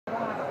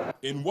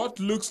In what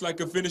looks like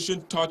a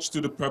finishing touch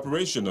to the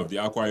preparation of the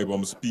Akwa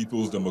Ibom's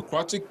People's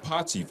Democratic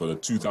Party for the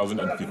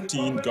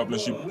 2015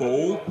 governorship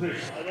poll,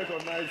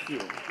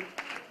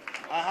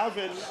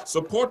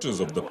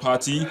 supporters of the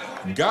party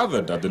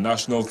gathered at the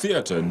National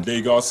Theatre in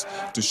Lagos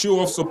to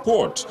show off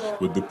support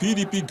with the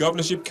PDP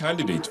governorship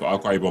candidate for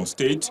Akwa Ibom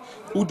State,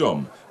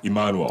 Udom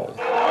Emmanuel.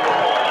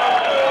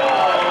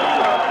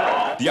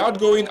 The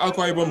outgoing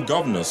Akwa Ibom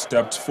governor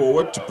stepped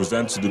forward to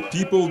present to the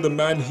people the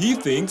man he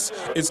thinks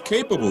is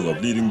capable of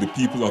leading the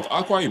people of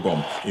Akwa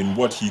Ibom in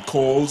what he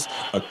calls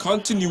a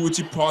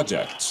continuity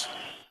project.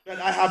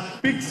 I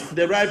have picked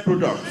the right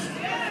product,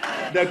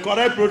 the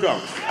correct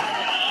product,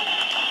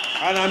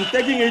 and I'm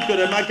taking it to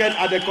the market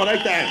at the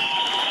correct time.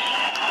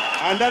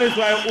 And that is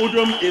why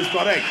Udom is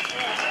correct.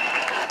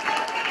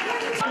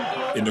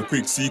 In a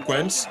quick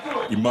sequence,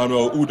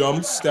 Emmanuel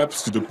Udom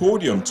steps to the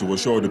podium to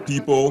assure the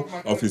people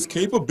of his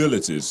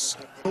capabilities.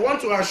 I want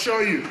to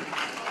assure you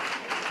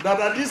that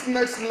at this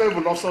next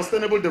level of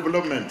sustainable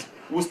development,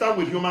 we'll start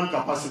with human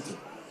capacity.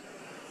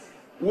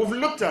 We've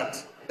looked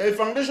at a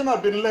foundation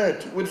has been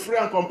led with free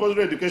and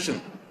compulsory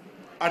education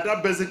at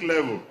that basic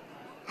level.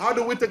 How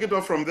do we take it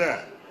off from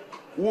there?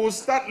 We'll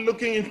start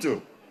looking into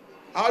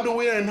how do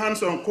we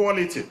enhance on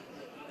quality.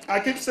 I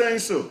keep saying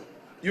so.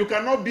 You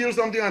cannot build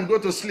something and go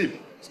to sleep.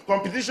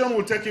 Competition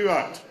will take you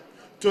out.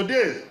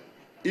 Today,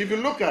 if you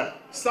look at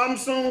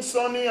Samsung,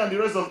 Sony, and the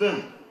rest of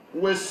them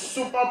with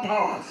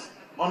superpowers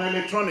on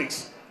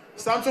electronics,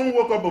 Samsung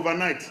woke up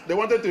overnight. They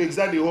wanted to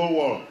excite the whole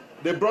world.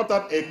 They brought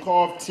out a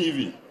curved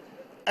TV.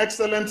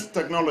 Excellent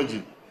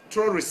technology,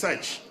 through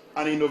research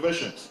and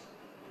innovations.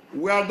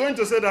 We are going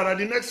to say that at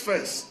the next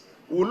phase,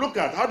 we'll look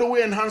at how do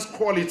we enhance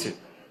quality.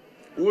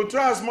 We'll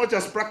try as much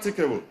as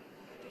practicable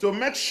to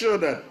make sure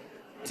that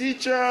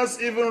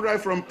teachers, even right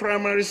from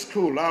primary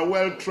school, are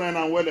well trained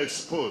and well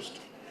exposed.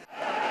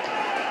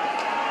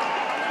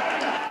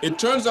 It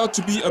turns out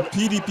to be a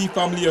PDP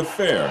family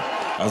affair,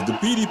 as the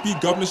PDP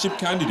governorship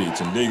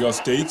candidate in Lagos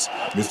State,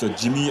 Mr.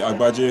 Jimmy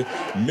Agbaje,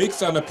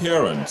 makes an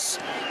appearance.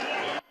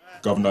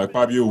 Governor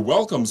Akpabio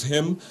welcomes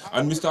him,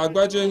 and Mr.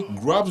 Agbaje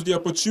grabs the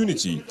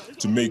opportunity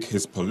to make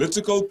his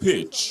political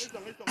pitch.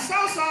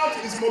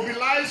 South is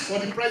mobilized for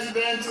the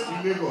president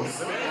in Lagos.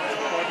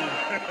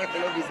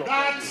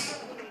 That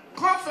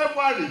come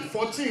February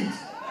 14th,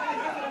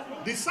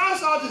 the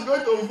South is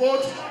going to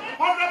vote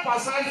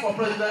 100% for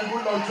President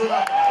Goodluck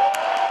Jonathan.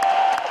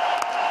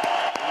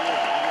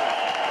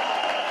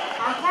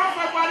 And come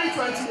February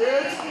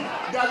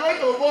 28th, they are going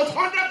to vote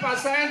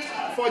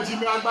 100% for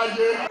Jimmy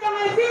Agbaje.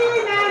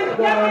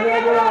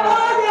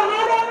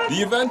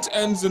 The event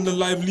ends in a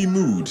lively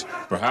mood.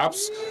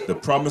 Perhaps the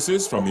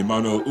promises from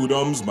Emmanuel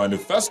Udom's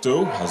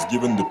manifesto has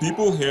given the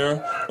people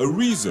here a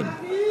reason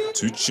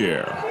to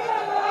cheer.